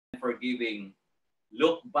and forgiving,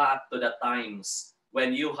 look back to the times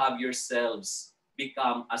when you have yourselves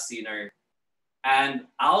become a sinner. And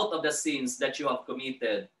out of the sins that you have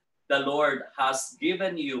committed, the Lord has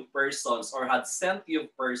given you persons or had sent you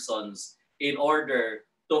persons in order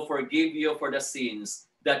to forgive you for the sins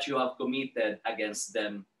that you have committed against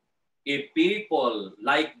them. If people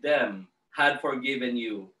like them had forgiven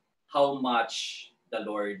you, how much the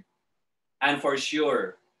Lord? And for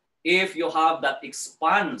sure, if you have that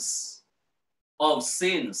expanse of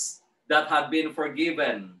sins that have been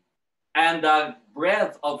forgiven and the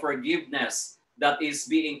breath of forgiveness that is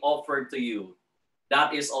being offered to you,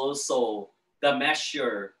 that is also the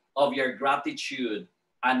measure of your gratitude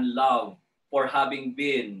and love for having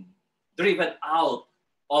been driven out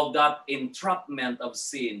of that entrapment of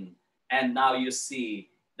sin. And now you see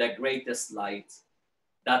the greatest light,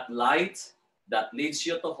 that light that leads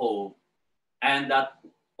you to hope, and that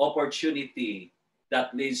opportunity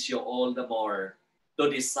that leads you all the more to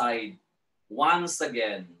decide once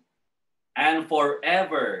again and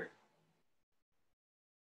forever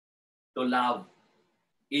to love,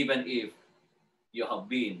 even if you have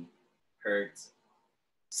been hurt.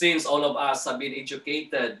 Since all of us have been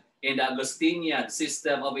educated in the Augustinian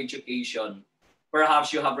system of education,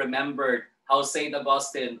 perhaps you have remembered how St.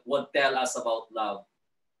 Augustine would tell us about love.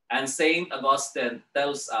 And St. Augustine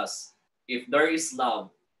tells us, if there is love,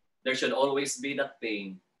 there should always be that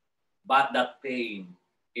pain, but that pain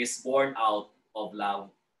is born out of love.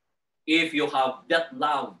 If you have that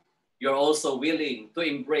love, you're also willing to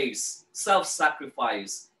embrace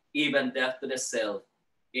self-sacrifice, even death to the self,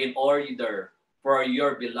 in order for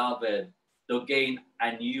your beloved to gain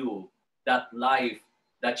anew that life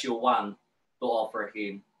that you want to offer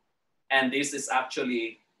him. And this is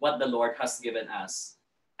actually what the Lord has given us.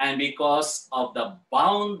 And because of the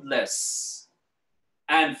boundless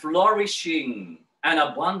and flourishing and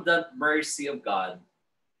abundant mercy of God,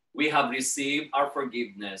 we have received our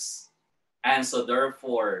forgiveness. And so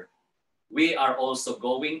therefore, we are also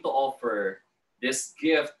going to offer this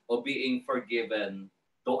gift of being forgiven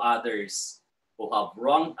to others who have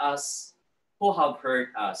wronged us, who have hurt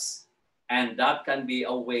us. And that can be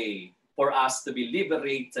a way for us to be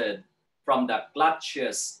liberated from the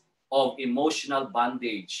clutches of emotional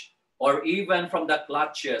bondage, or even from the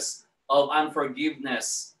clutches of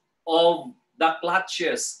unforgiveness, of the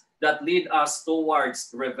clutches that lead us towards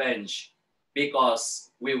revenge,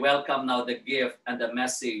 because we welcome now the gift and the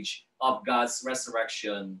message of God's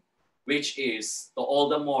resurrection, which is to all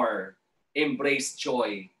the more embrace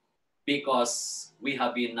joy, because we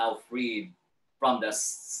have been now freed from the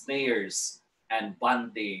snares and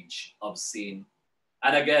bondage of sin.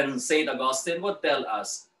 And again, St. Augustine would tell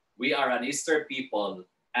us, we are an Easter people,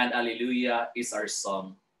 and Alleluia is our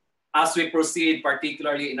song. As we proceed,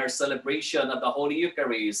 particularly in our celebration of the Holy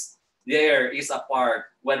Eucharist, there is a part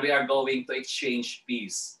when we are going to exchange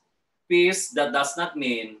peace. Peace that does not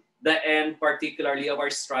mean the end particularly of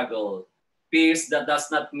our struggle. Peace that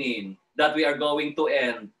does not mean that we are going to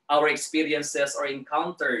end our experiences or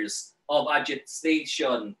encounters of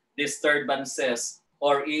agitation, disturbances,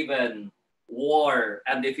 or even war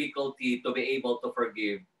and difficulty to be able to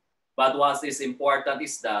forgive. But what is important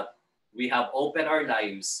is that we have opened our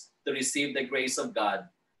lives to receive the grace of God,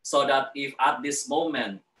 so that if at this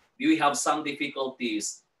moment we have some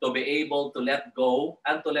difficulties, to be able to let go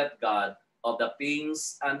and to let God of the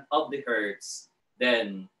pains and of the hurts,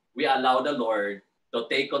 then we allow the Lord to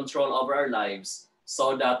take control over our lives,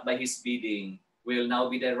 so that by His bidding, we will now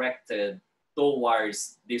be directed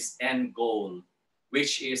towards this end goal,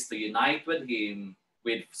 which is to unite with Him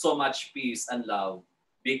with so much peace and love,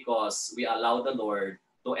 because we allow the Lord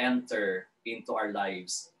to enter into our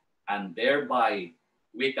lives. And thereby,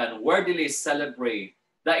 we can worthily celebrate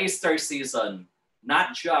the Easter season,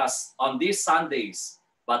 not just on these Sundays,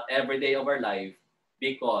 but every day of our life,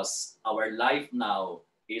 because our life now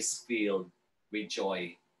is filled with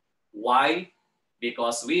joy. Why?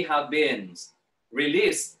 Because we have been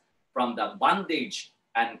released from the bondage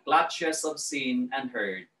and clutches of sin and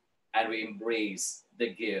hurt, and we embrace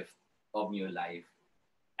the gift of new life.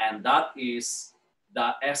 And that is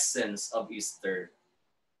the essence of Easter.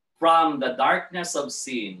 From the darkness of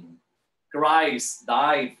sin, Christ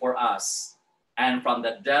died for us, and from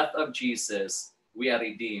the death of Jesus, we are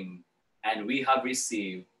redeemed, and we have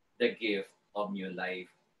received the gift of new life.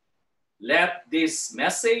 Let this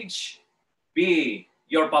message be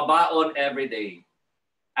your pabaon every day.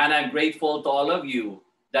 And I'm grateful to all of you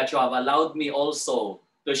that you have allowed me also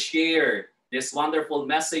to share this wonderful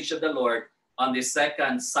message of the Lord on the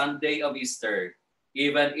second Sunday of Easter,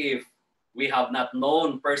 even if we have not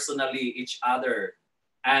known personally each other.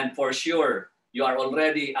 And for sure, You are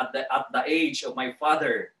already at the age of my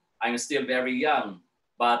father. I'm still very young,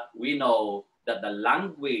 but we know that the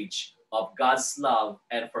language of God's love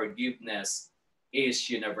and forgiveness is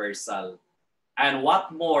universal. And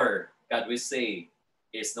what more can we say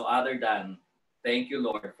is no other than thank you,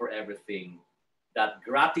 Lord, for everything. That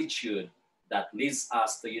gratitude that leads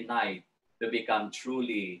us to unite to become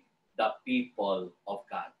truly the people of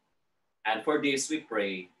God. And for this, we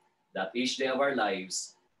pray that each day of our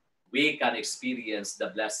lives, we can experience the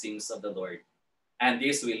blessings of the Lord. And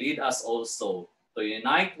this will lead us also to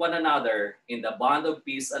unite one another in the bond of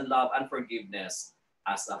peace and love and forgiveness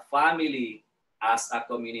as a family, as a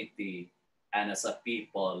community, and as a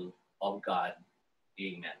people of God.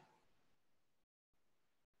 Amen.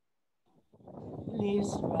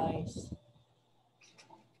 Please rise.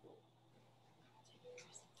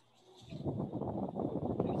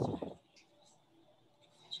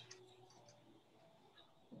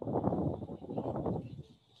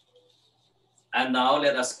 And now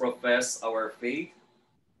let us profess our faith.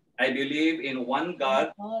 I believe in one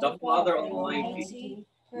God, the Father Almighty,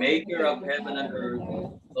 maker of heaven and earth,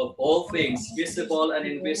 of all things visible and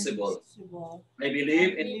invisible. I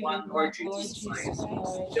believe in one Lord Jesus Christ,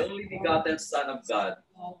 the only begotten Son of God,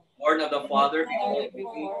 born of the Father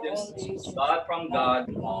before all ages, God from God,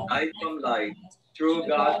 light from light, true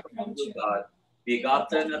God from true God,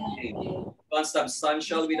 begotten of Him,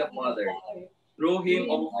 consubstantial with the Father. Through Him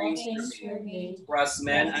all things were made. For us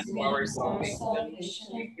men and for our salvation,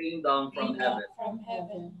 He came down from heaven,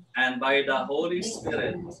 and by the Holy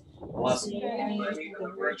Spirit was incarnate of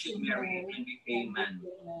the Virgin Mary and became man.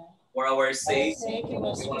 For our sake, He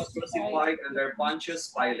was crucified under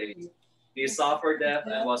Pontius Pilate. He suffered death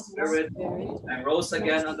and was buried and rose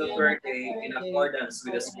again on the third day in accordance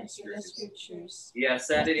with the Scriptures. He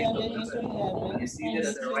ascended into heaven and is seated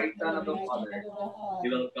at the right hand of the Father. He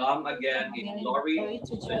will come again in glory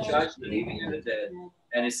to judge the living and the dead,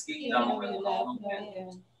 and His kingdom will have no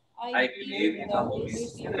end. I believe in the Holy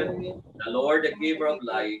Spirit, the Lord, the giver of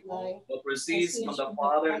life, who proceeds from the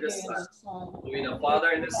Father and the Son, who with the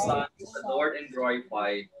Father and the Son is adored and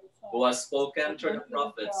glorified, who has spoken through the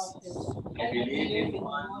prophets. I believe in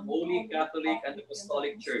one holy Catholic and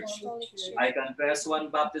Apostolic Church. I confess one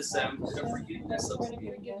baptism for the forgiveness of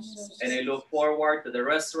sins, and I look forward to the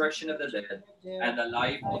resurrection of the dead and the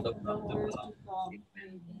life of the world to come.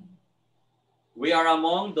 Amen. We are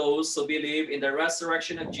among those who believe in the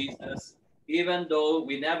resurrection of Jesus, even though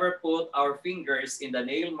we never put our fingers in the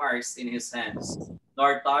nail marks in His hands,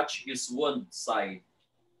 nor touch His wound side.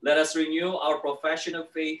 Let us renew our profession of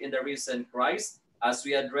faith in the risen Christ as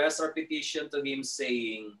we address our petition to Him,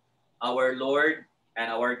 saying, Our Lord and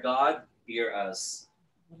our God, hear us.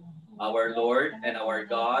 Our Lord and our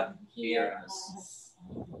God, hear us.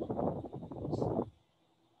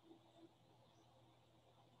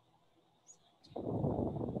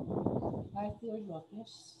 Arthur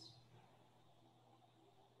Lopez.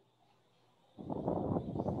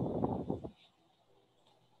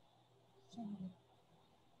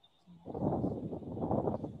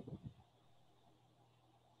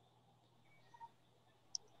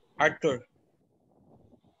 Arthur.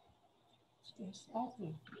 Yes,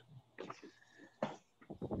 Arthur.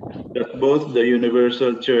 That both the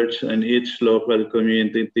universal church and each local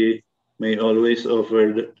community may always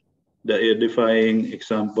offer the edifying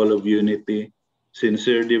example of unity,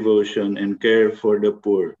 sincere devotion, and care for the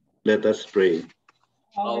poor. Let us pray.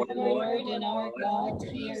 Our Lord and our God,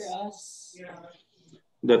 hear us.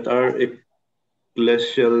 That our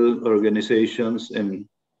ecclesial organizations and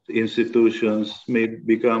institutions may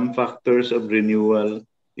become factors of renewal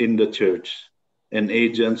in the church and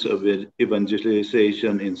agents of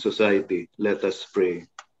evangelization in society. Let us pray.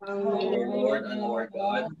 Our Lord and our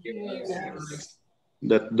God, hear us.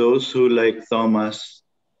 That those who, like Thomas,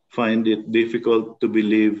 find it difficult to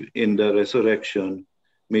believe in the resurrection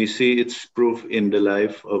may see its proof in the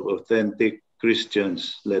life of authentic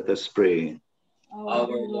Christians. Let us pray. Our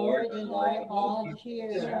Lord and our God,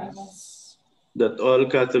 hear us. That all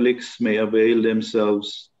Catholics may avail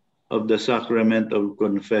themselves of the sacrament of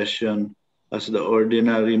confession as the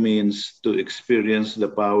ordinary means to experience the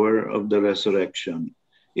power of the resurrection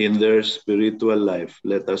in their spiritual life.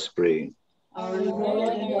 Let us pray. Our Lord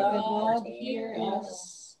and our God, hear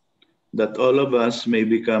us. That all of us may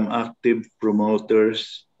become active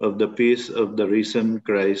promoters of the peace of the risen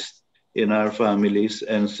Christ in our families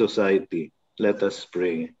and society. Let us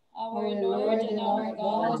pray. Our Lord and our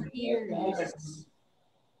God, hear us.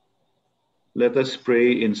 Let us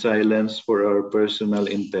pray in silence for our personal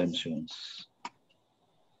intentions.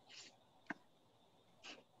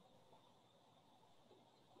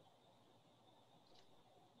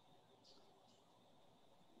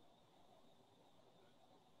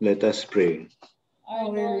 Let us pray. Our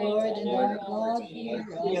Lord and our God, hear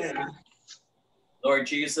us. Lord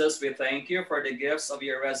Jesus, we thank you for the gifts of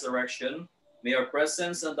your resurrection. May your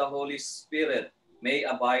presence and the Holy Spirit may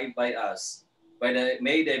abide by us.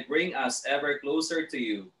 May they bring us ever closer to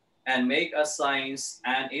you and make us signs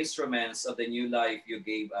and instruments of the new life you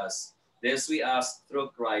gave us. This we ask through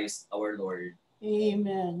Christ our Lord.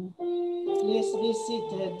 Amen. Please be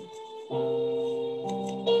seated.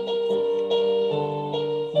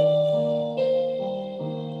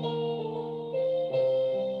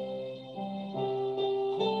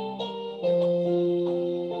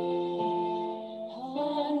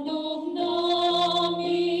 Handog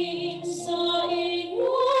namin sa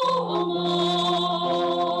inyo, Ama,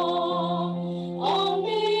 ang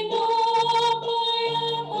binabay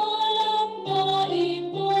at alap na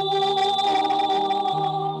ito.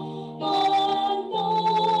 Handog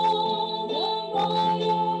ng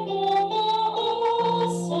bayang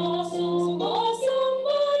umaas sa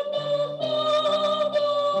sumasambat na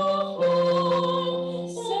pagmamahal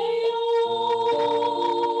sa'yo.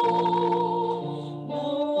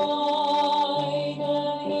 Nawa'y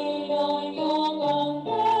dahilan yung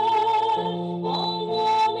anghel ang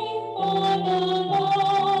aming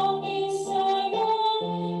panalangin sa'yo.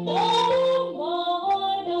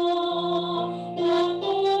 Namana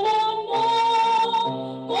katulad ng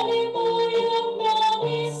kalibuyang ng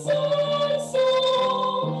isang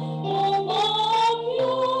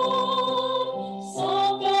umakyat sa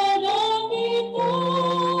kalangitan.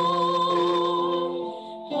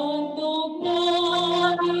 Handog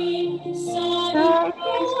namin sa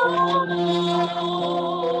inyo,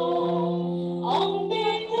 ang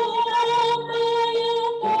binabay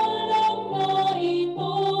at alap na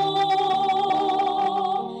ito.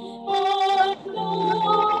 Handog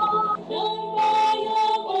ng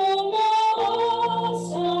bayang umaas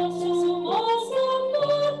sa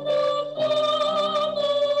sumasapat na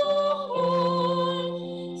pagmamahal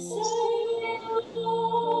sa'yo.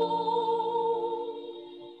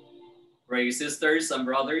 Pray, sisters and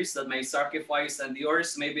brothers, that my sacrifice and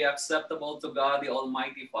yours may be acceptable to God, the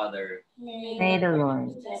Almighty Father. May the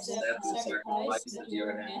Lord Accept the sacrifice at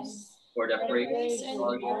your hands for the the praise praise and and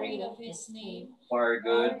glory glory of His name, for our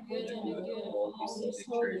good our good and the good of all all His His holy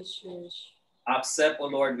holy church. church. Accept, O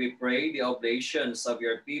Lord, we pray, the oblations of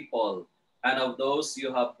your people and of those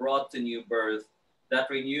you have brought to new birth, that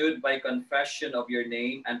renewed by confession of your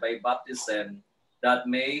name and by baptism, that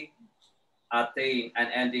may attain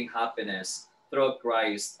an ending happiness through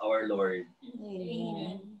Christ our Lord.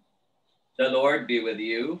 Amen. The Lord be with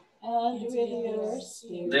you. And with your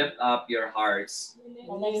spirit, Lift up your hearts.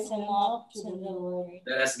 lift them up to the Lord.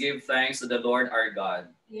 Let us give thanks to the Lord our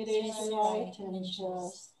God. It is right and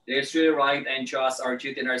just. It is really right and just, our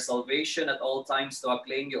duty and our salvation at all times to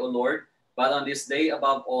acclaim you, O Lord, but on this day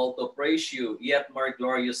above all to praise you yet more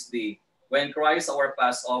gloriously, when Christ our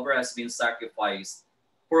Passover has been sacrificed.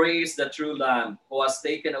 For he is the true Lamb who has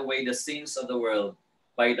taken away the sins of the world.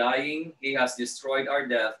 By dying, he has destroyed our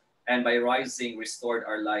death, and by rising, restored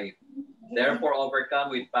our life. Therefore, overcome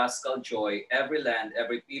with paschal joy, every land,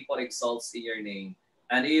 every people exalts in your name,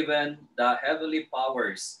 and even the heavenly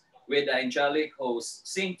powers with the angelic hosts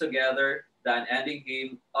sing together the unending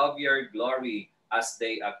hymn of your glory as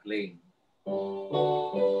they acclaim.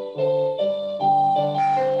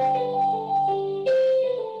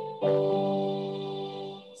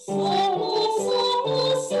 Santo, Santo,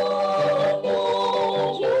 Santo,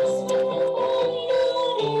 Diyos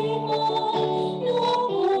makapangyarihan,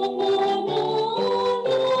 napupunan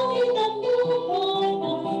ang itatupad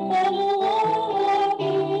ng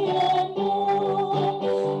kaluwalhatian mo.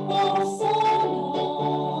 Hosana,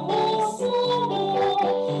 Hosana,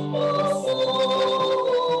 Hosana,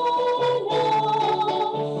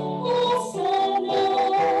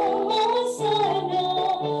 Hosana, Hosana,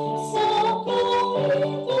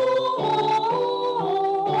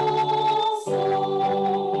 sa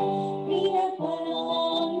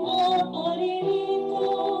pinagpalang maparirito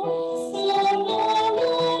sa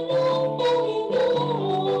ngalan ng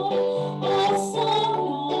Panginoon.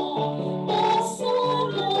 Hosana,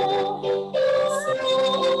 Hosana,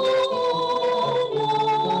 Hosana,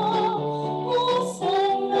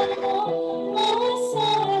 Hosana,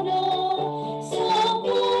 Hosana, sa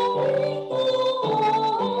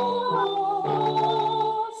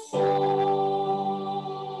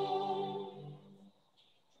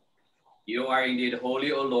You are indeed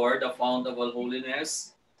holy, O Lord, the fount of all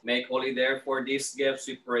holiness. Make holy, therefore, these gifts,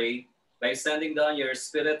 we pray, by sending down your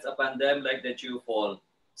Spirit upon them like the dew fall,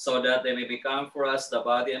 so that they may become for us the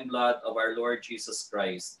body and blood of our Lord Jesus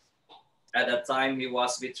Christ. At that time he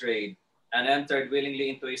was betrayed and entered willingly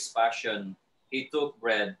into his passion. he took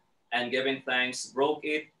bread, and giving thanks, broke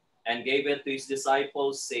it, and gave it to his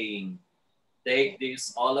disciples, saying, "Take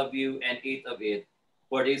this, all of you, and eat of it,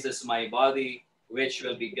 for this is my body, which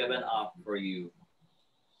will be given up for you."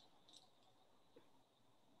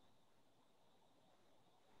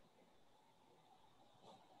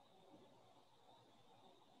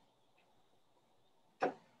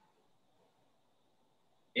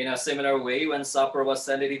 In a similar way, when supper was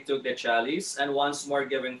ended, he took the chalice, and once more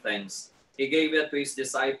giving thanks, he gave it to his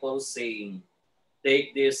disciples, saying,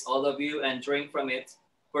 "Take this, all of you, and drink from it,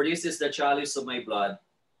 for this is the chalice of my blood,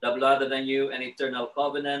 the blood of the new and eternal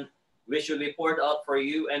covenant, which will be poured out for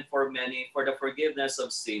you and for many for the forgiveness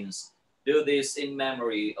of sins. Do this in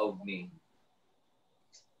memory of me."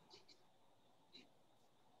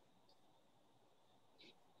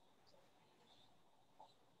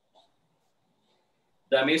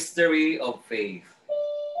 The mystery of faith.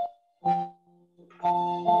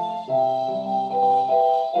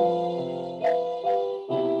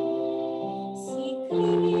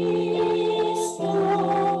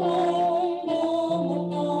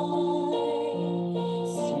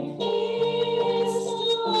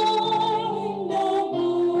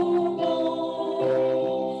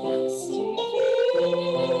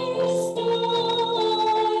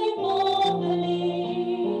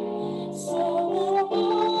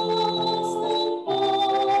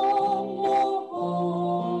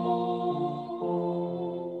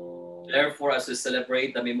 Therefore, as we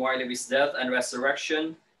celebrate the memorial of his death and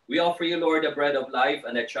resurrection, we offer you, Lord, the bread of life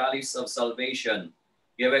and the chalice of salvation,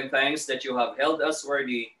 giving thanks that you have held us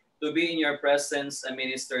worthy to be in your presence and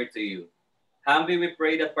minister to you. Humbly we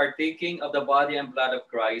pray that partaking of the body and blood of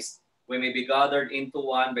Christ, we may be gathered into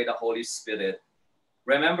one by the Holy Spirit.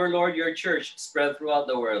 Remember, Lord, your church spread throughout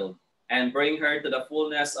the world, and bring her to the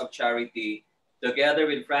fullness of charity, together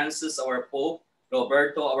with Francis, our Pope,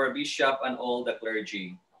 Roberto, our Bishop, and all the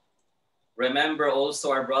clergy. Remember also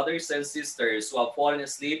our brothers and sisters who have fallen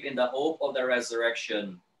asleep in the hope of the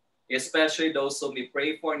resurrection, especially those whom we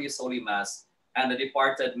pray for in this Holy Mass, and the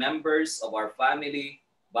departed members of our family,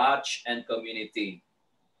 batch, and community,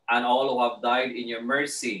 and all who have died in your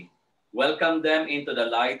mercy. Welcome them into the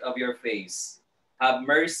light of your face. Have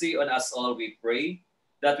mercy on us all, we pray,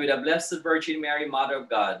 that with the Blessed Virgin Mary, Mother of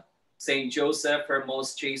God, Saint Joseph, her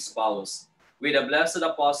most chaste spouse, with the blessed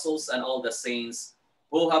apostles and all the saints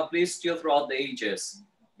who have pleased you throughout the ages,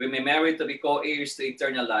 we may merit to be co-heirs to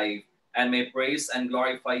eternal life, and may praise and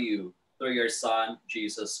glorify you through your Son,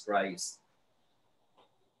 Jesus Christ.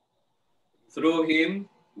 Through him,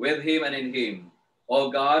 with him, and in him,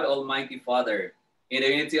 O God, Almighty Father, in the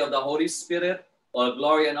unity of the Holy Spirit, all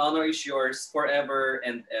glory and honor is yours forever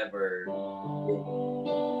and ever.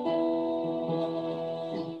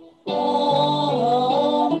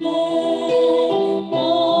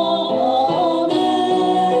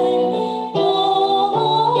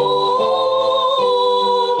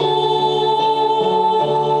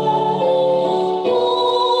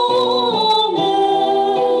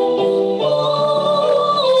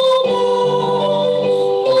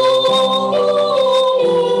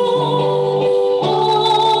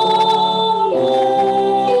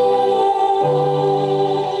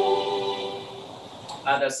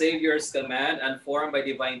 At the Savior's command and formed by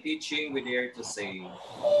divine teaching, we dare to say,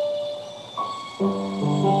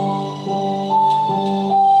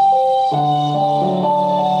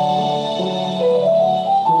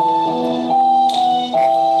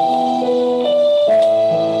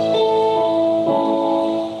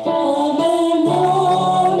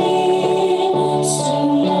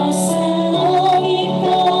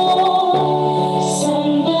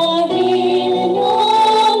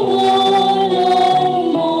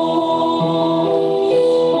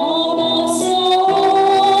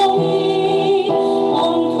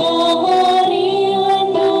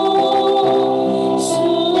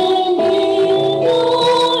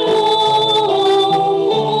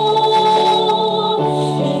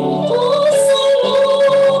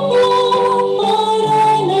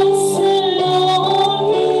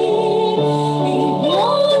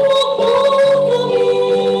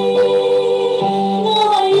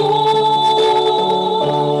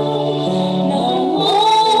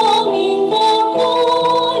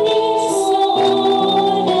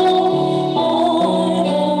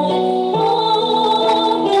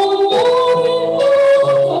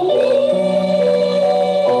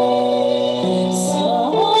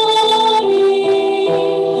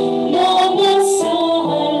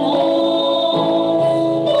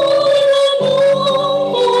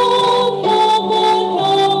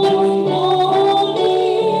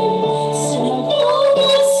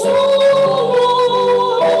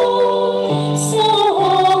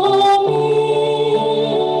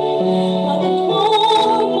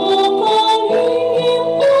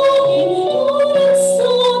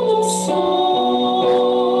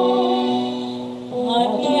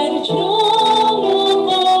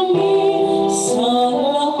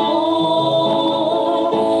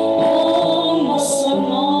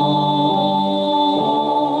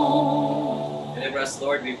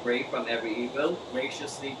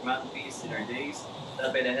 and peace in our days,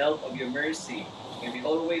 that by the help of your mercy may be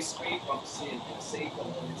always free from sin and safe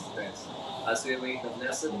from all distress, as we await the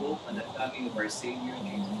blessed hope and the coming of our Savior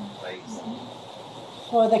Jesus Christ.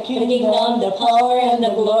 For the kingdom, the power, and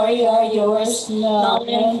the glory are yours, now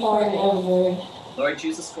and forever. Lord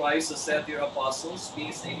Jesus Christ, who said to your apostles,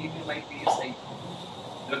 "Peace I leave you, my peace I give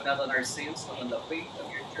you," look not on our sins, but on the faith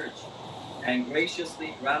of your church, and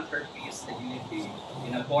graciously grant her peace and unity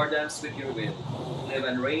in accordance with your will, live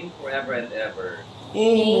and reign forever and ever.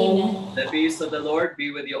 Amen. The peace of the Lord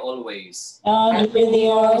be with you always. And with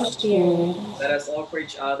your spirit. Let us offer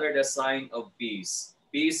each other the sign of peace.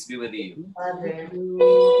 Peace be with you.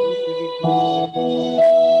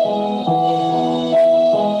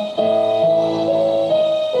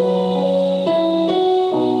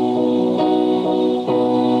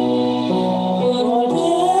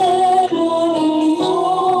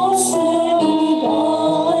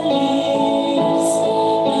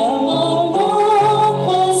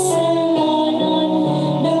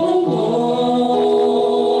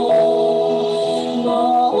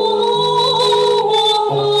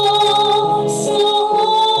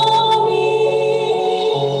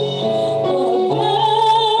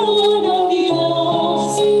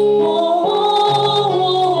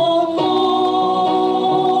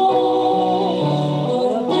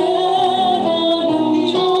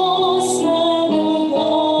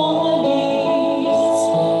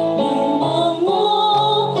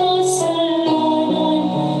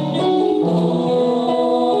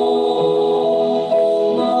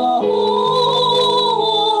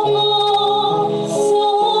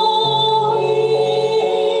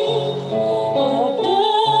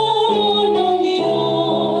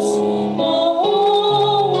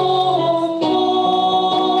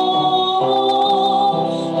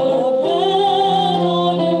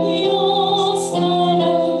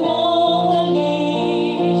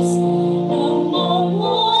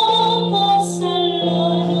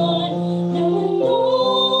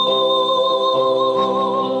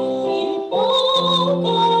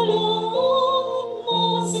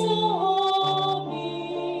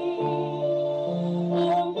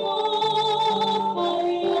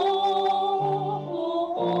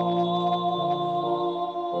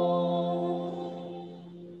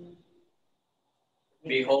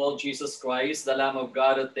 Behold Jesus Christ, the Lamb of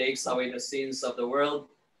God who takes away the sins of the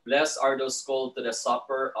world. Blessed are those called to the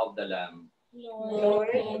supper of the Lamb.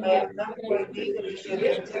 Lord, I am not worthy to receive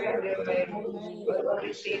your word, but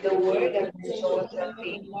only say the word and my soul shall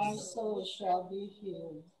be. My soul shall be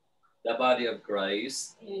healed. The body of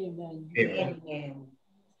Christ. Amen. Amen.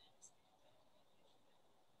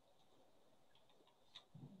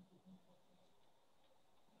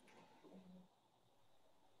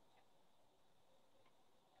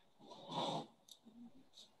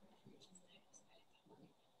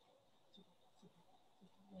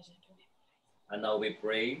 And now we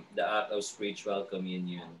pray the act of spiritual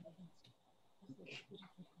communion.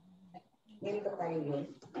 Ganito tayo.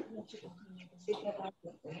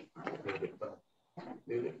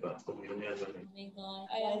 My God,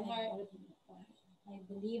 I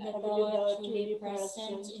believe that thou art truly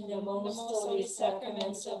present in the most holy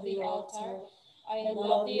sacraments of the altar. I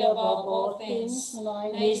love thee above all things, and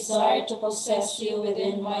I desire to possess you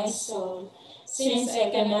within my soul. Since I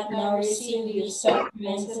cannot now receive you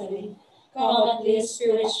sacramentally, come at least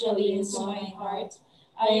spiritually into my heart.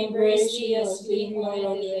 I embrace you as being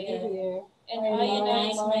already there, and I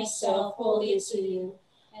unite myself wholly to you,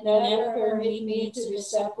 and never permit me to be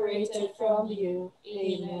separated from you.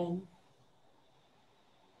 Amen.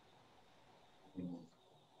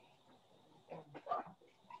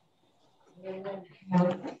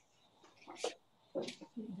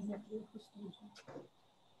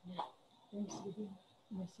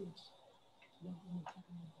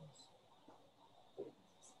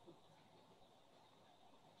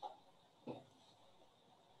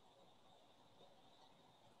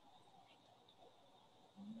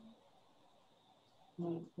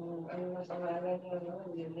 Ang masangalan niyo,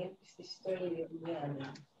 unit, sister Liliana.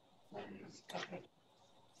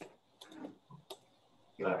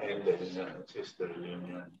 Lahir dari Sister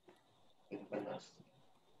Union.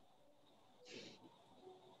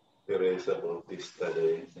 THERESA BAUTISTA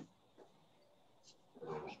dari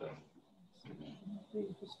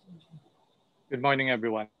Good morning,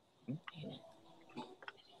 everyone.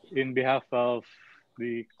 In behalf of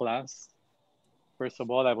the class, first of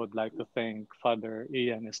all, I would like to thank Father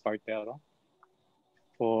Ian Espartero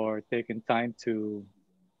for taking time to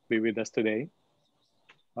be with us today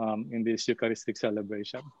in this Eucharistic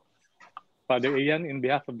celebration. Father Ian, in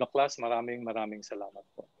behalf of the class, maraming salamat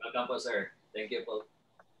po. Welcome po, sir. Thank you po.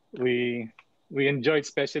 We we enjoyed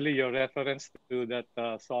especially your reference to that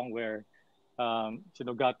song where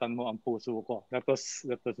sinugatan mo ang puso ko. That was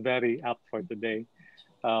very apt for today.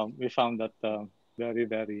 We found that very,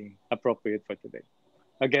 very appropriate for today.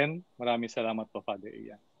 Again, maraming salamat po, Father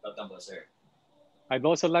Ian. Welcome po, sir. I'd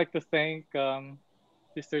also like to thank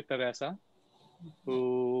Sister Teresa,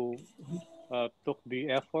 who took the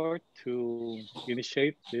effort to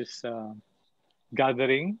initiate this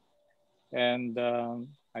gathering. And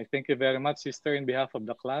I thank you very much, Sister, in behalf of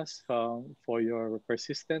the class for your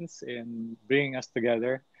persistence in bringing us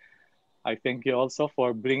together. I thank you also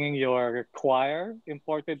for bringing your choir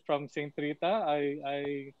imported from St. Rita.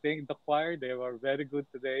 I think the choir, they were very good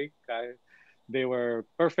today. They were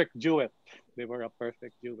perfect duet. They were a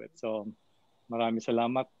perfect duet. So maraming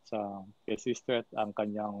salamat sa kay Sister at ang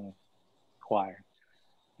kanyang choir.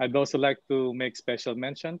 I'd also like to make special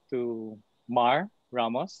mention to Mar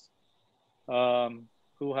Ramos,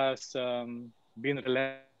 who has been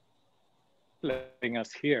letting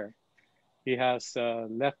us here. He has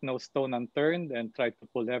left no stone unturned and tried to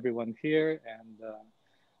pull everyone here. And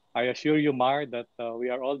I assure you, Mar, that we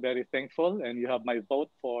are all very thankful, and you have my vote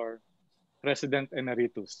for President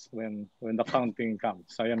Emeritus when the counting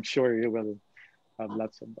comes. I am sure you will have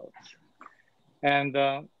lots of votes. And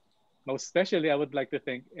most especially, I would like to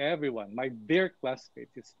thank everyone, my dear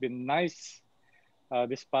classmates. It's been nice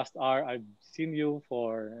this past hour. I've seen you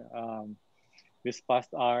for this past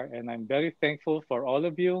hour, and I'm very thankful for all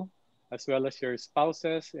of you, as well as your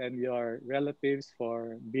spouses and your relatives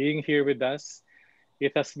for being here with us.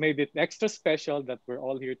 It has made it extra special that we're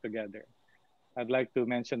all here together. I'd like to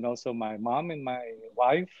mention also my mom and my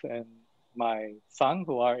wife and my son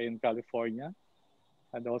who are in California.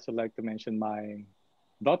 I'd also like to mention my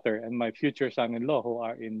daughter and my future son-in-law who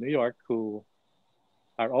are in New York, who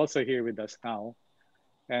are also here with us now.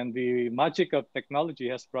 And the magic of technology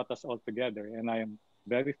has brought us all together. And I am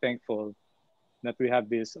very thankful that we have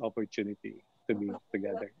this opportunity to be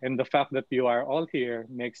together. And the fact that you are all here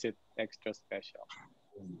makes it extra special.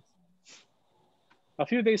 A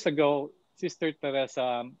few days ago, Sister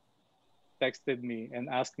Teresa texted me and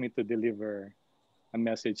asked me to deliver a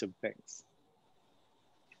message of thanks.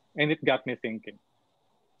 And it got me thinking.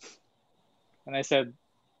 And I said,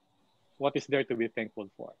 what is there to be thankful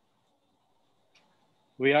for?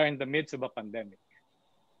 We are in the midst of a pandemic.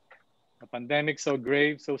 A pandemic so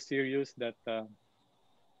grave, so serious that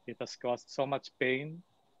it has caused so much pain,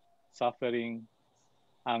 suffering,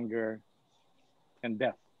 anger, and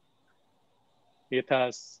death. It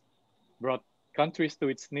has brought countries to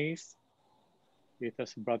its knees. It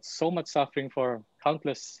has brought so much suffering for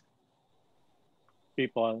countless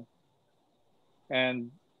people.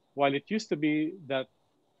 And while it used to be that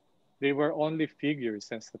they were only figures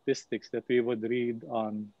and statistics that we would read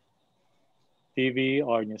on TV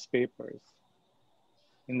or newspapers,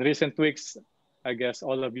 in recent weeks, I guess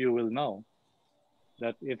all of you will know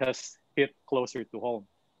that it has hit closer to home.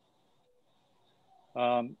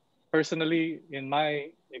 Personally, in my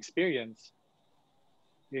experience,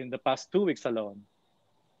 in the past 2 weeks alone,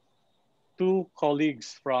 2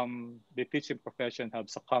 colleagues from the teaching profession have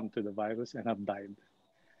succumbed to the virus and have died.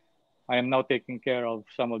 I am now taking care of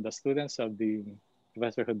some of the students of the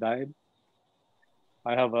professor who died.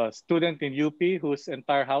 I have a student in UP whose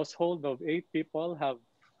entire household of 8 people have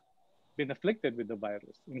been afflicted with the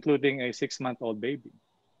virus, including a 6-month-old baby.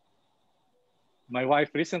 My wife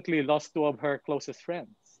recently lost 2 of her closest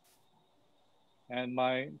friends. And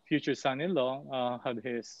my future son-in-law had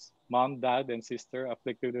his mom, dad, and sister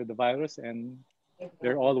afflicted with the virus, and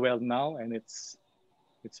they're all well now, and it's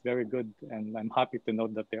very good, and I'm happy to know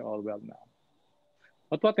that they're all well now.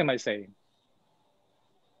 But what am I saying?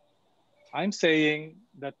 I'm saying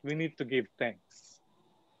that we need to give thanks.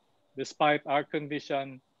 Despite our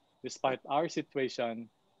condition, despite our situation,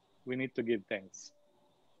 we need to give thanks.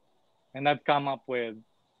 And I've come up with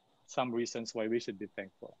some reasons why we should be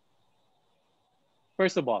thankful.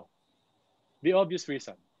 First of all, the obvious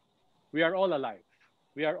reason. We are all alive.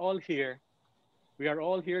 We are all here. We are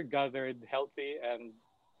all here gathered, healthy and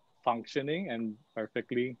functioning and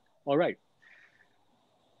perfectly all right.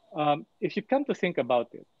 If you come to think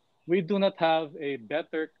about it, we do not have a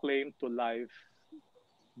better claim to life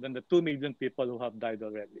than the 2 million people who have died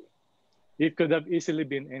already. It could have easily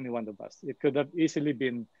been any one of us. It could have easily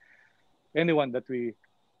been anyone that we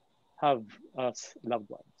have as loved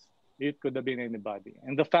ones. It could have been anybody.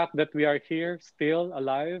 And the fact that we are here still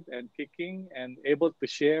alive and kicking and able to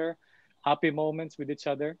share happy moments with each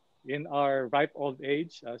other in our ripe old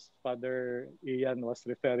age, as Father Ian was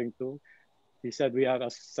referring to. He said we are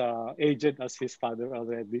as aged as his father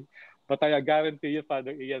already. But I guarantee you,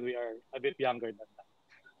 Father Ian, we are a bit younger than that.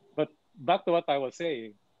 But back to what I was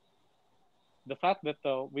saying, the fact that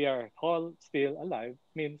we are all still alive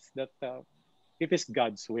means that it is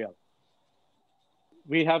God's will.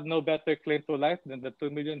 We have no better claim to life than the 2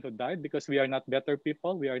 million who died because we are not better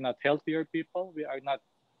people. We are not healthier people. We are not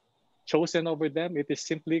chosen over them. It is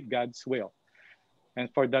simply God's will. And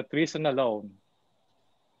for that reason alone,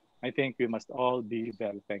 I think we must all be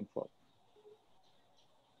very thankful.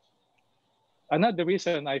 Another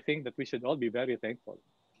reason I think that we should all be very thankful,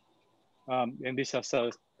 and this has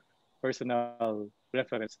a personal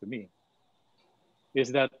reference to me,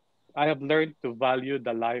 is that I have learned to value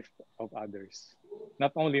the life of others.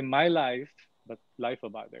 Not only my life, but life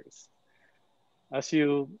of others. As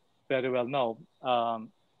you very well know,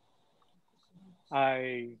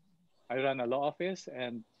 I run a law office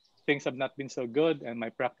and things have not been so good and my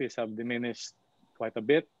practice have diminished quite a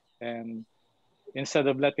bit. And instead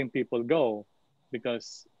of letting people go,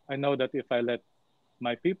 because I know that if I let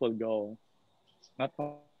my people go, not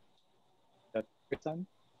only that person,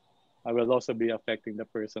 I will also be affecting the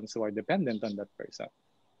persons who are dependent on that person.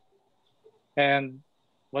 And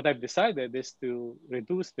what I've decided is to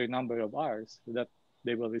reduce their number of hours so that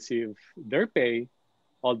they will receive their pay,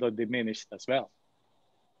 although diminished as well.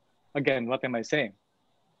 Again, what am I saying?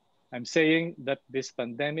 I'm saying that this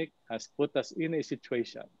pandemic has put us in a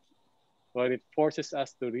situation where it forces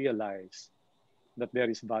us to realize that there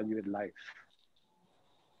is value in life,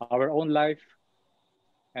 our own life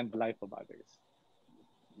and the life of others.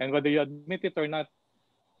 And whether you admit it or not,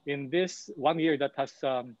 in this 1 year that has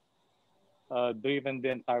driven the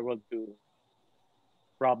entire world to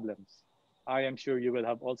problems, I am sure you will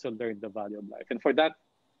have also learned the value of life. And for that,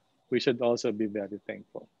 we should also be very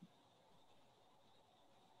thankful.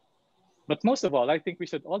 But most of all, I think we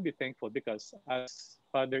should all be thankful because, as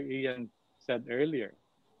Father Ian said earlier,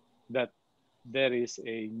 that there is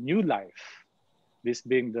a new life, this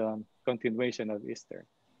being the continuation of Easter.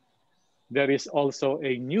 There is also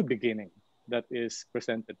a new beginning that is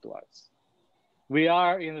presented to us. We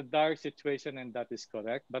are in a dark situation, and that is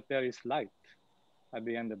correct, but there is light at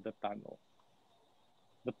the end of the tunnel.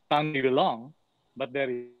 The tunnel may be long, but there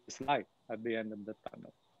is light at the end of the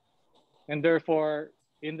tunnel. And therefore,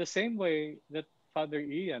 in the same way that Father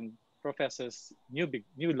Ian professes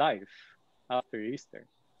new life after Easter,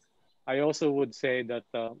 I also would say that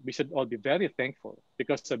we should all be very thankful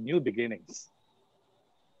because of new beginnings.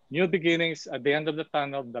 New beginnings at the end of the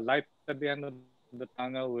tunnel, the light at the end of the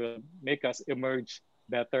tunnel will make us emerge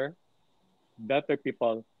better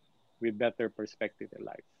people with better perspective in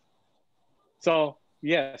life. So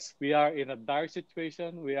yes, we are in a dire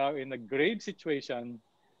situation. We are in a grave situation.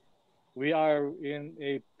 We are in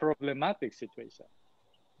a problematic situation.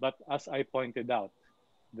 But as I pointed out,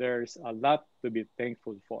 there's a lot to be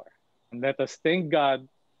thankful for. And let us thank God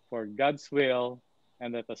for God's will,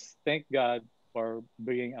 and let us thank God for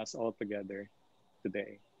bringing us all together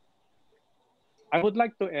today. I would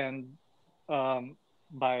like to end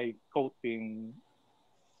by quoting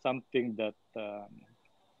something that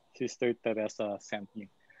Sister Teresa sent me.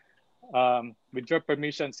 With your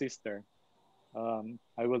permission, Sister,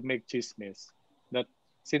 I will make chismis that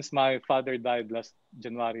since my father died last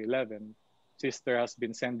January 11, Sister has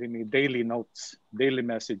been sending me daily notes, daily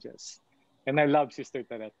messages. And I love Sister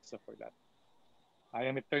Teresa for that. I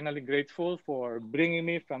am eternally grateful for bringing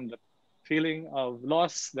me from the feeling of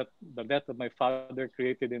loss that the death of my father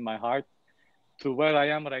created in my heart to where I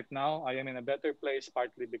am right now. I am in a better place,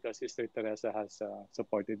 partly because Sister Teresa has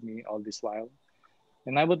supported me all this while.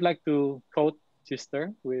 And I would like to quote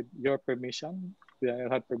Sister with your permission, with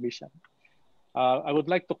her permission. I would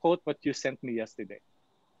like to quote what you sent me yesterday.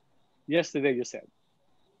 Yesterday you said,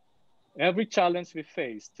 "Every challenge we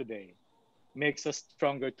face today makes us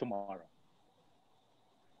stronger tomorrow.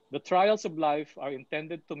 The trials of life are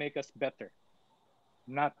intended to make us better,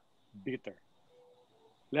 not bitter.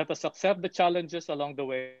 Let us accept the challenges along the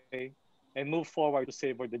way and move forward to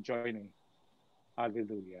savor the journey.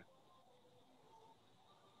 Hallelujah."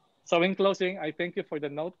 So in closing, I thank you for the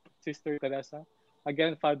note, Sister Teresa.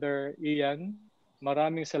 Again, Father Ian,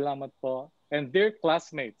 maraming salamat po. And dear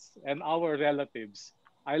classmates and our relatives,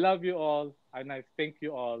 I love you all and I thank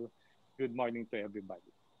you all. Good morning to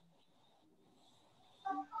everybody.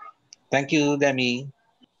 Thank you, Demi.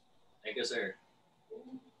 Thank you, sir.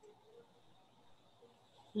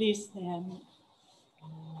 Please stand.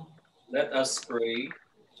 Let us pray.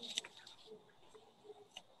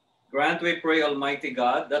 Grant, we pray, Almighty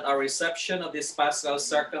God, that our reception of this Paschal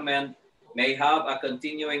Sacrament may have a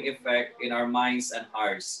continuing effect in our minds and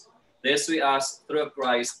hearts. This we ask through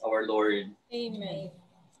Christ our Lord. Amen.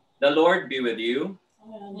 The Lord be with you.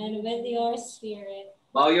 And with your spirit.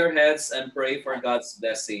 Bow your heads and pray for God's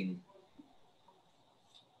blessing.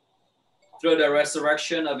 Through the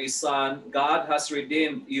resurrection of his Son, God has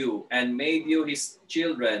redeemed you and made you his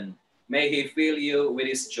children. May he fill you with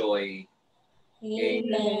his joy.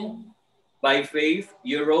 Amen. By faith,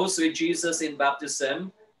 you rose with Jesus in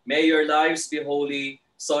baptism. May your lives be holy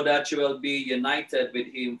so that you will be united with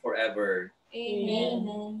him forever.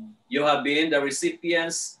 Amen. You have been the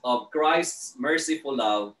recipients of Christ's merciful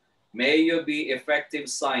love. May you be effective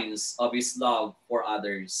signs of his love for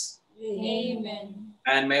others. Amen.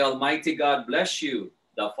 And may Almighty God bless you,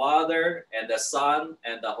 the Father, and the Son,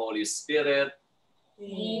 and the Holy Spirit.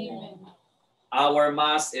 Amen. Our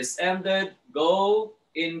Mass is ended. Go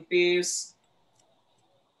in peace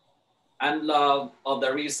and love of the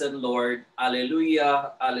risen Lord.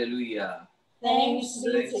 Alleluia, alleluia. Thanks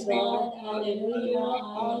be to God. Hallelujah.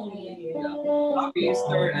 Hallelujah. Happy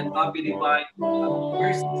Easter and happy divine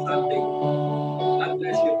Mercy Sunday. God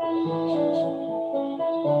bless you.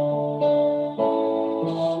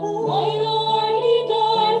 My Lord, He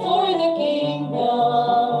died for the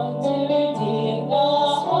kingdom to redeem the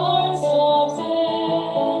hearts of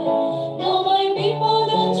men. Now, my people,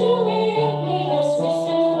 don't you weep, He has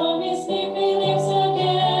risen from His sleep, He lives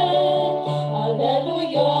again.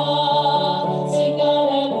 Hallelujah, sing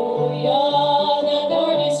hallelujah, the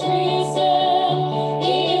Lord is risen,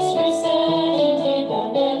 He is risen indeed,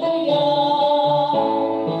 hallelujah.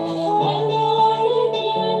 My Lord,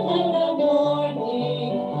 again in the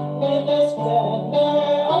morning, with the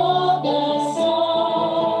splendor of the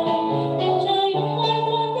sun, in triumphant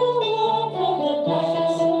wonderful from the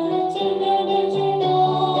darkness to the virgin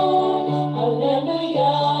dawn.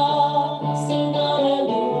 Hallelujah, sing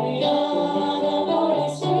hallelujah, the Lord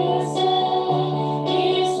is risen, He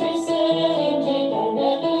is risen indeed.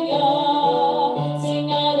 Hallelujah, sing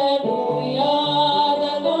hallelujah,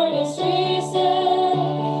 the Lord is risen,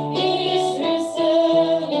 He is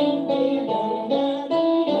risen indeed.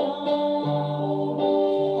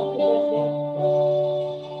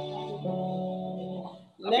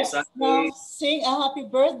 Let's Sunday. now sing a happy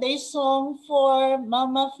birthday song for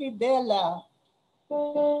Mama Fidela.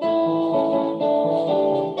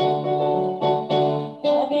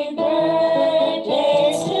 Happy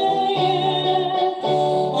birthday to you.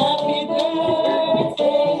 Happy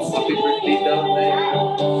birthday to Happy birthday, you. Delphi.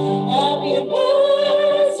 Happy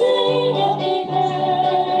birthday, happy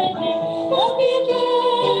birthday, happy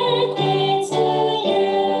birthday to you.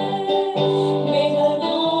 May the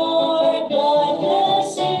Lord God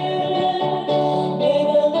bless you. May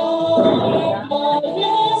the Lord God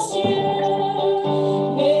bless you.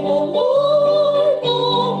 May the Lord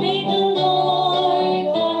God, may the Lord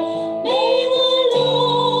God, may the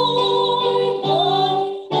Lord God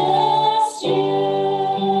bless you.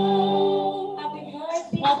 Happy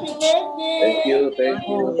birthday. Happy birthday! Thank you, thank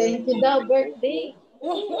you. Oh, thank you daw, birthday.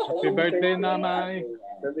 Happy birthday, Namay.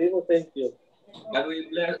 Sabi mo, thank you. Can we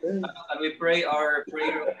bless, can we pray our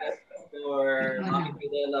prayer of blessing for Mami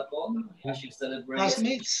Fidela po as she celebrates,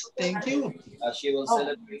 Classmates, thank you. as she will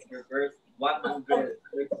celebrate her 100th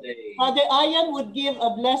birthday. Father Ayan would give a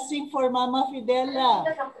blessing for Mama Fidela.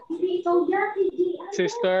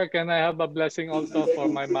 Sister, can I have a blessing also for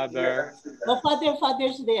my mother? Oh,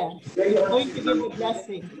 Father's there. Going to give a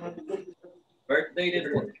blessing. Birthday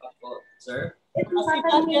din po, sir. Si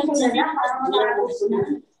Father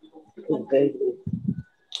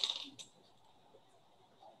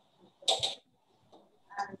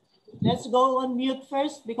Let's go on mute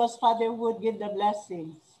first because Father would give the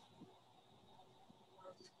blessings.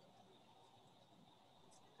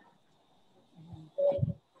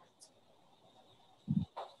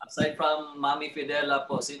 Aside from Mami Fidela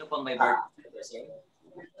po, sino pang may birthday, sir?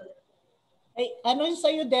 Ay, ano yung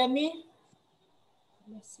sa'yo, Demi?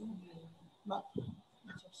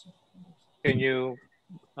 Can you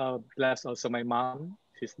bless also my mom?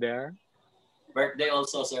 She's there. Birthday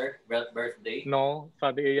also, sir? Birthday? No,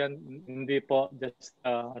 Father Ian, hindi po. Just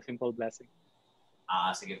a simple blessing.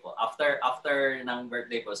 Sige po. After ng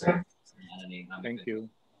birthday po, sir. Thank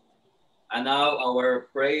you. And now,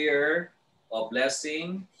 our prayer of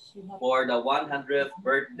blessing for the 100th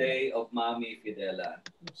birthday of Mami Fidela.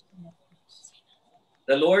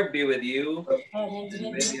 The Lord be with you.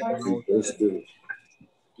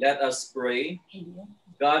 Let us pray.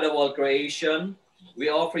 God of all creation, we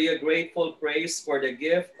offer you grateful praise for the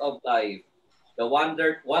gift of life, the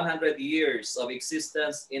 100 years of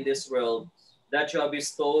existence in this world that you have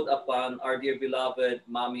bestowed upon our dear beloved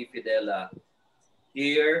Mami Fidela.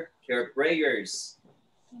 Hear her prayers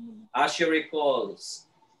as she recalls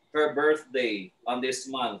her birthday on this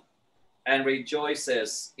month and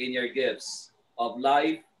rejoices in your gifts of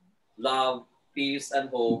life, love, peace, and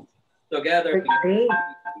hope Together, Birthday.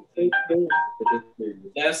 Birthday.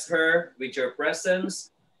 bless her with your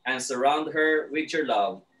presence and surround her with your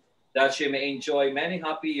love, that she may enjoy many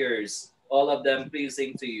happy years, all of them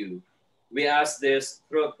pleasing to you. We ask this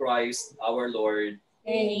through Christ our Lord.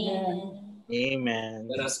 Amen. Amen.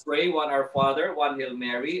 Let us pray one Our Father, one Hail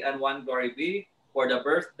Mary, and one Glory be for the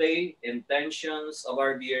birthday intentions of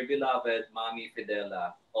our dear beloved Mommy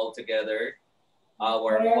Fidela. All together,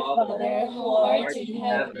 our Father, who art in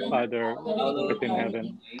heaven, Father, hallowed art in be heaven,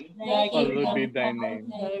 thy name. thy hallowed be kingdom thy come, name.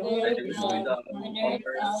 thy Thy will will be be done done on on earth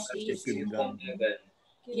earth as as it it is is in in Kingdom. heaven. heaven.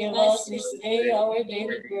 Give us Give this us this day day our our daily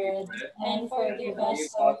daily bread, bread, and and forgive forgive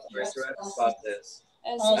us our us our trespasses, trespasses,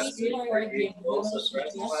 as as as we we we forgive forgive forgive those who those who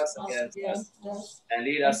trespass trespass against us. against us. And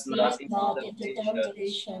lead And us lead not us into not into temptation,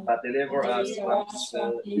 temptation, but but deliver us deliver from us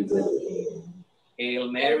from evil. evil. Amen. Hail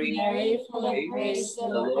Hail Mary, Mary, full full of of grace, grace, the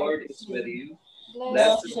the Lord Lord is is with with you. you.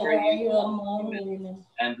 blessed Blessed Blessed are are you you among among women, women,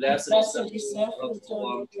 and and blessed is the blessed is fruit the of fruit your of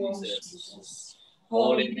womb, your womb, Jesus. Jesus.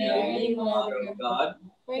 Holy Holy Mary, Mary, Mother Mother of of God, God,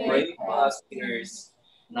 pray pray pray for for for us us us sinners, sinners,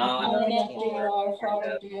 now and now at and the at the hour of hour of our our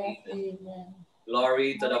death. death. Amen. Amen. Glory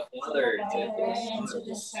to the to the Father, and to Father, the Father, and Son, to the and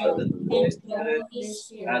to Son, the Holy and to the Spirit, Holy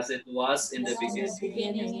Spirit, as it was in the as in the as beginning,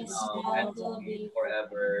 beginning, beginning is is now, now, and now, and will will be be forever.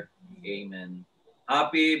 forever. Amen.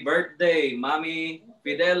 Happy birthday, Mommy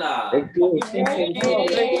Fidela. Thank you. Happy Thank you. Oh,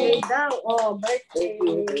 birthday! birthday daw. Oh,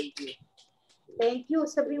 birthday. Thank you.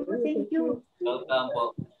 Sabi mo, thank you. Welcome po.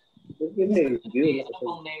 Thank you. Ano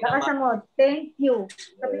pong name ng Lakasan mo, thank you.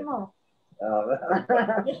 Sabi mo.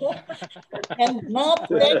 And Nap,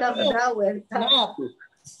 thank Welcome you. daw. Welcome.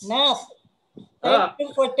 Nap, thank you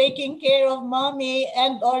for taking care of mommy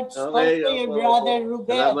and also your brother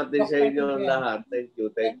Ruben. Salamat din sa Dr. inyo Ruben. lahat. Thank you.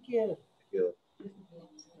 Thank Thank you. you.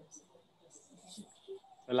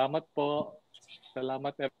 Salamat po.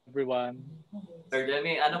 Salamat everyone. Sir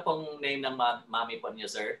Demi, ano pong name ng mami po niyo,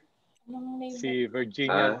 sir? Anong name Si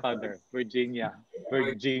Virginia, Ah. Father. Virginia.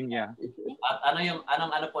 Virginia. At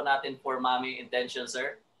ano po natin for mommy intention,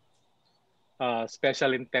 sir?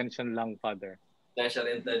 Special intention lang, Father. Special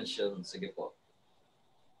intention. Sige po.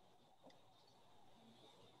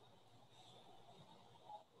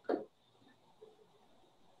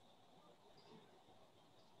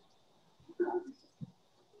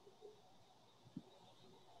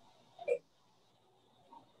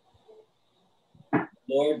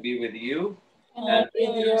 Lord be with you. And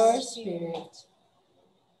with your spirit.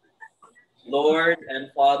 Lord and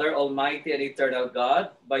Father, Almighty and eternal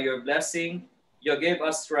God, by your blessing, you give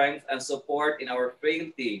us strength and support in our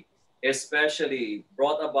frailty, especially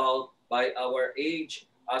brought about by our age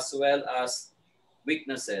as well as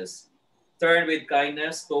weaknesses. Turn with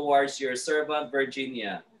kindness towards your servant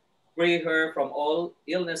Virginia. Free her from all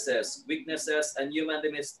illnesses, weaknesses, and human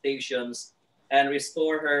limitations, and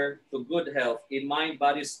restore her to good health in mind,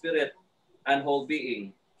 body, spirit, and whole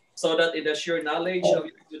being, so that in the sure knowledge of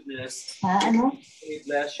your goodness, we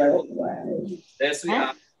bless your holy. This we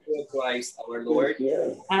ask through Christ our Lord.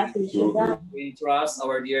 We trust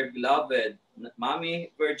our dear beloved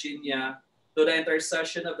Mommy Virginia to the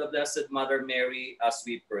intercession of the Blessed Mother Mary as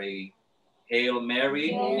we pray. Hail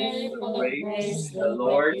Mary, Hail Mary, full of Grace, the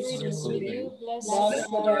Lord Spirit is is with with you. you. blessed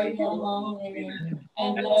Blessed are are you you among among women, women,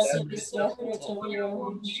 and and blessed blessed is is the the fruit fruit of of your your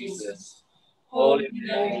womb, womb, Jesus. Jesus. Holy Holy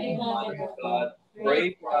Mary, Mary, Mother Mother of of God, God, pray pray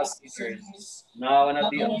for for us us sinners, sinners, now and now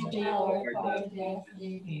at the and hour at the of hour our of our death. death.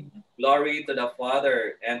 Amen. Glory to the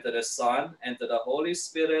Father, and to the Son, and to the Holy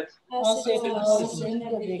Spirit. As it was in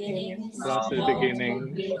the beginning, It is was in the now, and will beginning,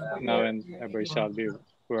 be now forever. and ever shall be,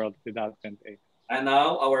 world without end. Amen. And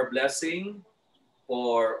now our blessing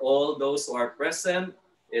for all those who are present,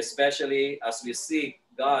 especially as we seek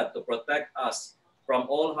God to protect us from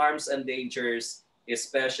all harms and dangers,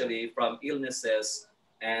 especially from illnesses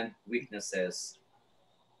and weaknesses.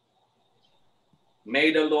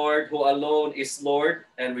 May the Lord, who alone is Lord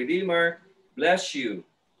and Redeemer, bless you.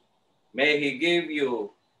 May he give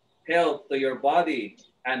you health to your body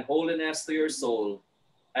and holiness to your soul.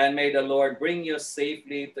 And may the Lord bring you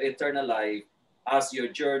safely to eternal life as you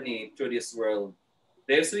journey through this world.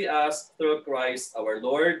 This we ask through Christ our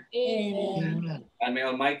Lord. Amen. And may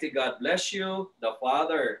Almighty God bless you, the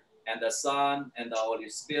Father, and the Son, and the Holy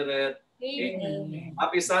Spirit. Amen.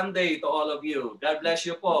 Happy Sunday to all of you. God bless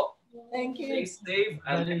you po. Thank Stay you. safe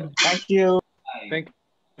and Thank you. Thank you,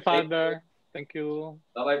 Father. Thank you.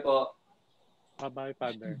 bye-bye po. Bye-bye,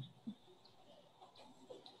 Father.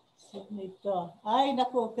 Ito. Ay,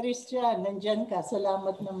 naku, Christian, nandyan ka.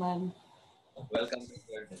 Salamat naman. Welcome,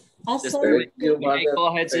 Sister. Asan? Thank you, May Father. go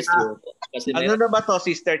ahead, Thank Sister. you. Kasi Ano na ba to,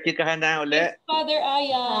 Sister? Chikahan na uli? Yes, Father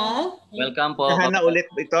Aya. Ha? welcome po. Chikahan na ulit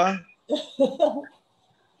ito?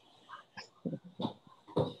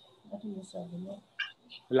 Ano yung sabi mo?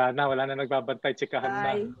 Wala na nagbabantay. Tsikahan na.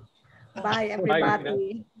 Bye. Bye,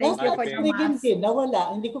 everybody. Thank you for the Nasaan mass. nawala.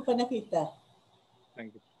 Hindi ko pa nakita.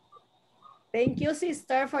 Thank you. Thank you,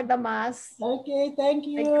 sister, for the mass. Okay, thank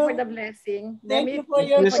you. Thank you for the blessing. Thank Demi, you for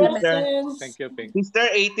your you, sister. presence. Thank you, Pink. Sister,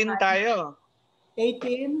 18 tayo.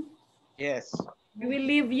 18. Yes. we will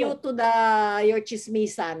leave you to your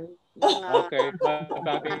chismisan. Okay.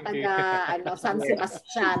 San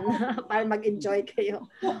Sebastian para mag-enjoy kayo.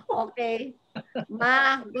 Okay.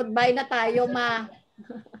 Ma, goodbye na tayo, Ma.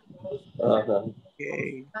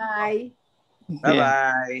 Okay. Bye.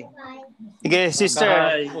 Bye-bye. Sige, sister.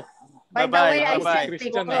 By the way, I sent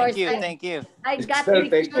pictures. Thank you. I got Sir,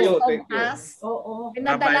 thank pictures you, of thank you. us. Oo.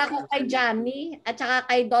 Pinadala ko kay Johnny at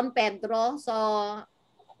saka kay Don Pedro. So,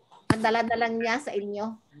 padala-dala niya sa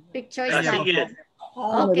inyo. Pictures natin.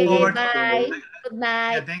 Okay, bye. Good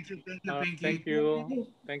night. Thank you, Pinky. Thank you.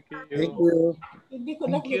 Thank you. Thank you. Hindi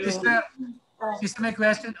ko nakita. Sister, may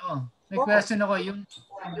question. May question ako.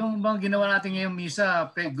 Yung bang ginawa natin ngayong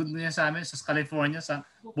misa, good niya sa amin sa California sa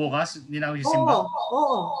bukas, hindi na ako sisimba.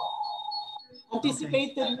 Oo.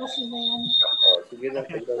 Anticipated mo sila yan. Sige na.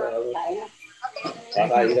 Kakain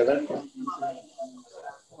ka na.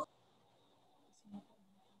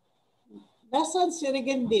 Nasaan si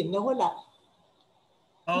Regan din? Nawala.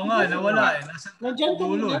 Oo nga, nawala eh. Nandiyan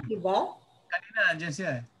dulo kanina, di ba? Kanina, nandiyan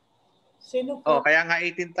siya eh. Sino pa? Kaya nga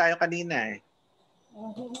 18 tayo kanina eh.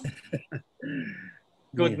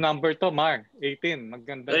 Good number to, Mar. 18.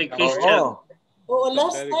 Maganda. Hey, Christian. Oo,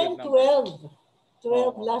 last Very time good 12.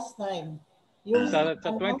 12 last time. Yung, Sa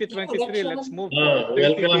 2023, let's move.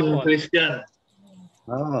 Welcome, Christian.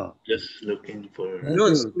 Oh. Just looking for...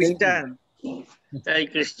 Good, Christian. Hey,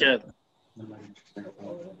 Christian.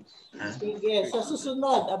 Sige, sa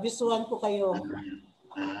susunod, abisuhan ko kayo.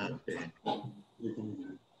 Okay.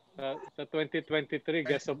 Sa 2023,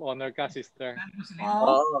 guest of honor ka, sister.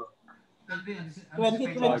 Oo.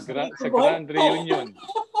 2023. Sa Grand Reunion.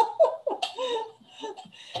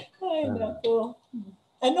 Ay, naku.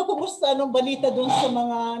 Ano, kumusta? Anong balita dun sa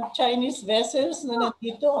mga Chinese vessels na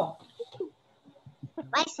nandito?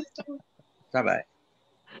 Sabay.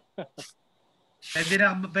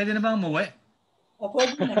 Pwede na bang umuwi?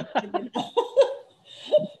 Pwede na.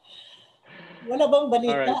 Wala bang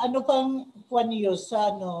balita? Alright. Ano pang news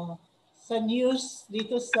sa news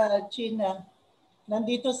dito sa China?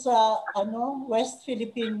 Nandito sa West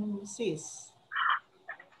Philippine Seas.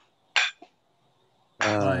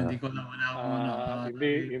 Hindi ko na wala ako.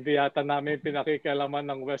 Hindi yata namin pinakikialaman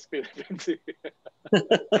ng West Philippines.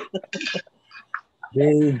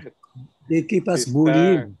 They keep us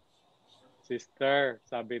bullying. Sister,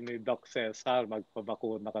 sabi ni Doc Cesar,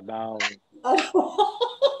 magpabakuna ka daw.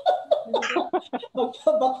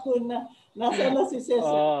 Magpabakuna. Nasaan na si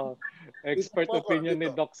Cesar? Expert opinion ni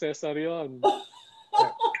Doc Cesar yun.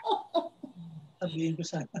 Sabihin ko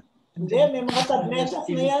sana. Hindi, may mga tabletas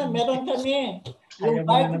na yan. Meron kami. Yung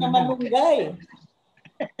bark na malunggay.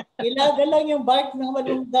 Ilaga lang yung bark ng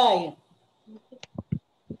malunggay.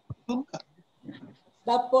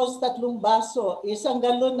 Tapos 3 baso. 1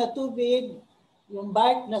 galon na tubig. Yung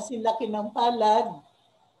bark na silaki ng palad.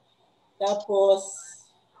 Tapos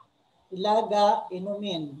ilaga,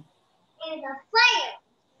 inumin.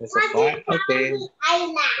 There's a fire. Okay.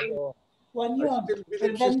 One yun.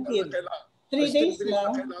 Preventive. 3 days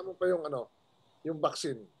lang. Kailangan pa yung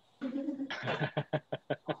vaccine.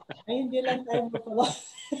 Ay, hindi lang tayo magawa.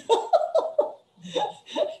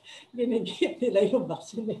 Ginigit nila yung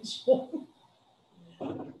vaccination.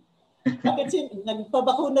 Bakit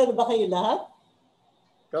nagpabakuna na ba kayo lahat?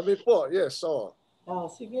 Kami po, yes.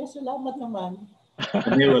 Sige, salamat naman.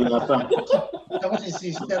 Hindi, wala pa. Ako si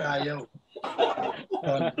sister ayaw.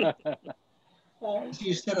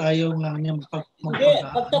 Sister ayaw nga niya Hindi,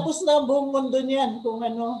 pagtapos na ang buong mundo niyan kung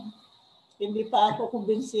hindi pa ako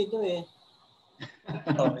kumbinsido eh.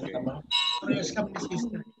 Okay. Parehas kami ni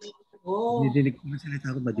sister. Oo. Didinig ko na salita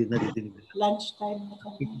ko, nadidinig. Lunchtime na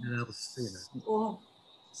kami. Hindi ako sa Oo.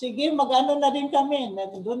 Sige, mag-ano na rin kami.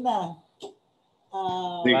 Doon na.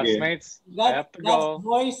 Classmates, I have to go. God's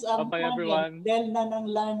voice ang Bye-bye, everyone. Del na ng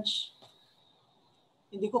lunch.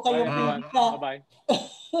 Hindi ko kayo makikita. Bye-bye.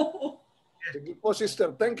 Sige po,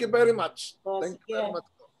 sister. Thank you very much. Thank you very much.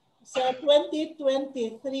 Sa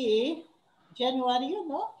 2023, January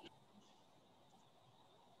yun, no?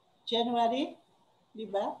 January, di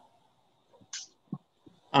ba?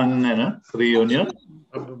 Ang reunion?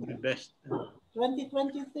 Probably best.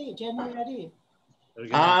 2023, January.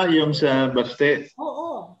 Yung sa Baste.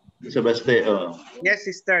 Oo. Sa Baste, Yes,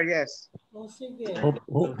 sister, yes. Sige.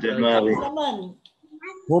 January. Naman,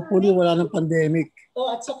 Hopefully, wala ng pandemic.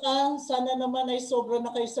 At saka, sana naman ay sobra na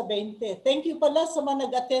kayo sa 20. Thank you pala sa mga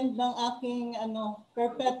nag-attend ng aking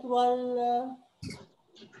perpetual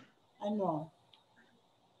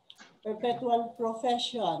perpetual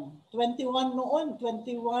profession. 21 noon,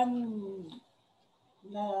 21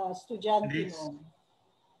 na estudyante noon.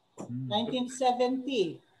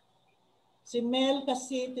 1970. Si Mel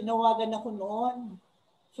kasi tinawagan ako noon.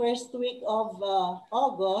 First week of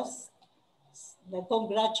August,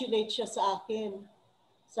 nag-congratulate siya sa akin.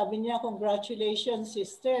 Sabi niya, congratulations,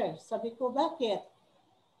 sister. Sabi ko, bakit?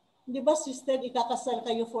 Hindi ba, sister, ikakasal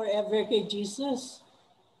kayo forever kay Jesus?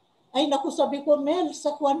 Ay, naku, sabi ko, Mel,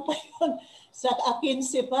 sa kwan pa yun. Sa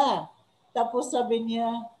 15 pa. Tapos sabi niya,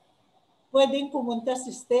 pwedeng pumunta,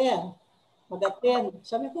 sister. Mag-attend.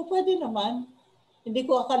 Sabi ko, pwede naman. Hindi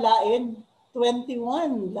ko akalain.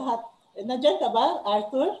 21, lahat. Nandiyan ka ba,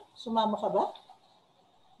 Arthur? Sumama ka ba?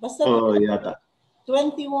 Basta yata.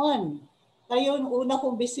 21. Kayo yung una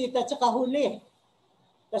kong bisita at saka huli.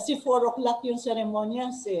 Kasi 4 o'clock yung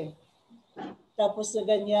seremonyas eh. Tapos na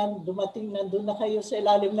ganyan, dumating, nandun na kayo sa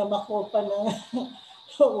ilalim na makopa na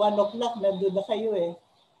 1 o'clock, nandun na kayo eh.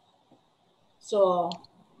 So,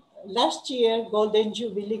 last year, Golden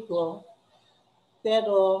Jubilee ko,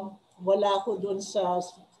 pero wala ako dun sa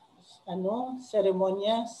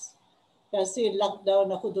seremonyas. Kasi lockdown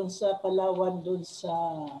ako dun sa Palawan, dun sa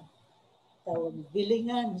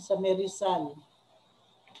Bilingan, sa Merizal.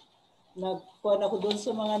 Nagkuhan ako dun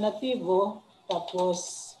sa mga natibo,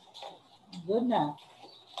 tapos doon na.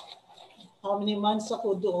 How many months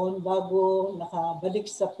ako doon bago nakabalik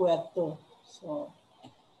sa Puerto. So,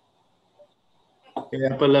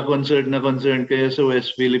 kaya pala concerned kayo sa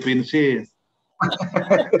West Philippine Sea.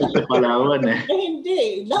 Sa Palawan eh.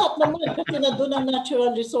 Hindi. Lahat naman kasi na doon ang natural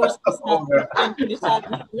resources natin.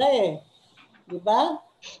 Nila eh. Diba?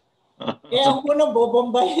 Kaya ang unang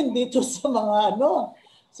bobombahin dito sa mga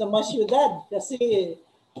sa mga syudad. Kasi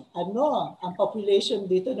ang population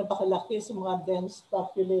dito napakalaki sa mga dense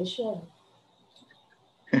population.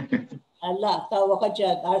 Ala, tawa ka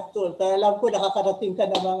dyan, Arthur. Kaya alam ko nakakarating ka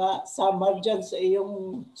ng mga summer dyan sa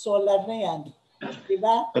iyong solar na yan.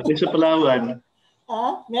 Diba? Pati sa Palawan.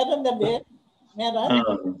 Meron na ba? Meron?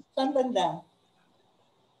 Saan banda?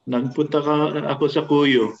 Nagpunta ako sa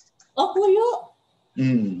Cuyo. Cuyo?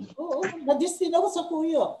 Mm. Oo, na-destin ako sa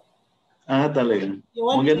Cuyo. Talaga.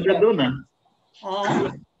 Maganda doon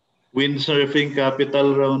Windsurfing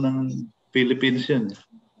capital raw ng Philippines yan.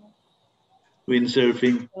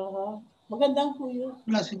 Windsurfing. Magandang Cuyo.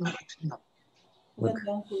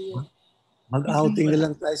 Magandang Cuyo. Mag-outing na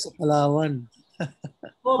lang tayo sa Palawan.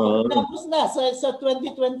 Tapos na sa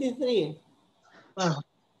 2023.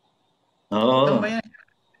 Oo.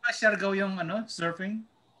 Siargao yung surfing?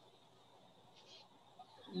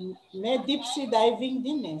 May deep sea diving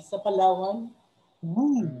din sa Palawan.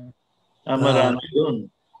 Marami doon.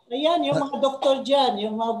 Ayan, yung mga doktor dyan,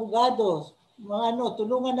 yung mga abogado, mga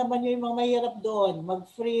tulungan naman yung mga mahirap doon.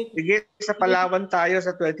 Mag-free. Sige, sa Palawan tayo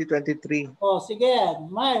sa 2023. Sige.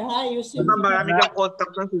 Mar, ayusin. Marami kang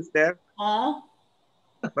contact doon, sister?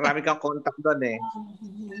 Marami kang contact doon eh.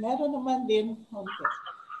 Meron naman din.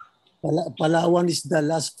 Palawan is the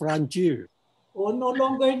last frontier. No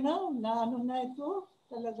longer now. Na ito.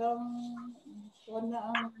 Talagang na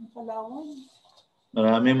ang Palawan.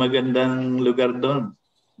 Marami magandang lugar doon.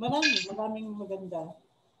 Maraming maganda.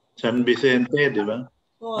 San Vicente, di ba?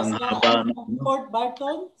 Port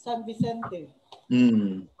Barton, San Vicente.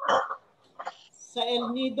 Sa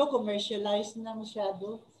El Nido, commercialized na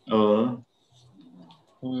masyado. Oo.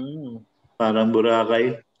 Parang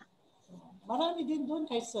Boracay. Marami din doon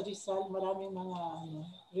kahit sa Rizal. Maraming mga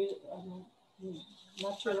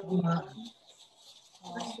natural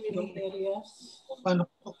swimming areas. Paano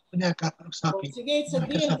po pinagkakausapin? Sige, sa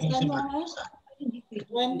deal.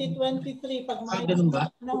 2023, pag may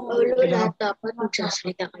lahat dapat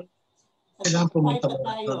magsasalita kayo. Kailangan pumunta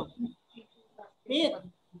tayo. Pit.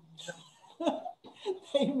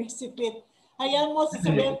 Tayo may sipit. Hayaan mo,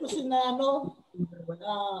 sasabihin ko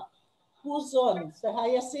Puzon, sa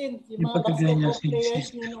Hyacinth, yung mga basketball players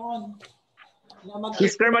nyo noon.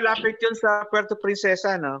 Sister, malapit yun sa Puerto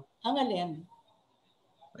Princesa, no? Ang alin?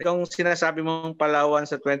 Yung sinasabi mong Palawan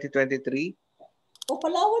sa 2023?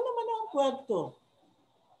 Palawan naman ang Puerto.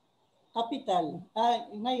 Capital.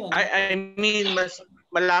 Ngayon. I mean, mas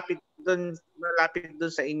malapit doon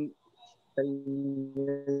sa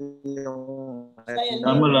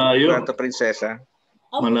malayo. Puerto Princesa.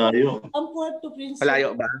 Malayo. Ang Puerto Princesa.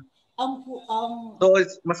 Malayo ba? So,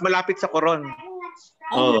 mas malapit sa Coron.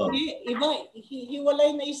 Iba,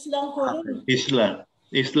 hiwalay na islang Coron. Isla.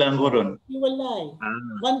 Isla ang Coron. Hiwalay.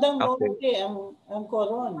 Bandang norte ang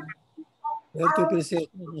Coron. Puerto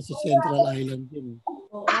Princesa nasa Central Island din.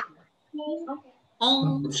 Oo.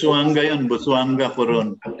 Ang Busuanga yun, Busuanga,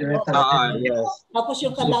 Coron. Yes. tapos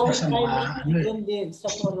yung Calauit Island, yun din sa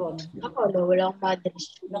Coron. Ako, wala akong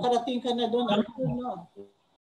madres. Nakarating ka na doon, Arthur, no?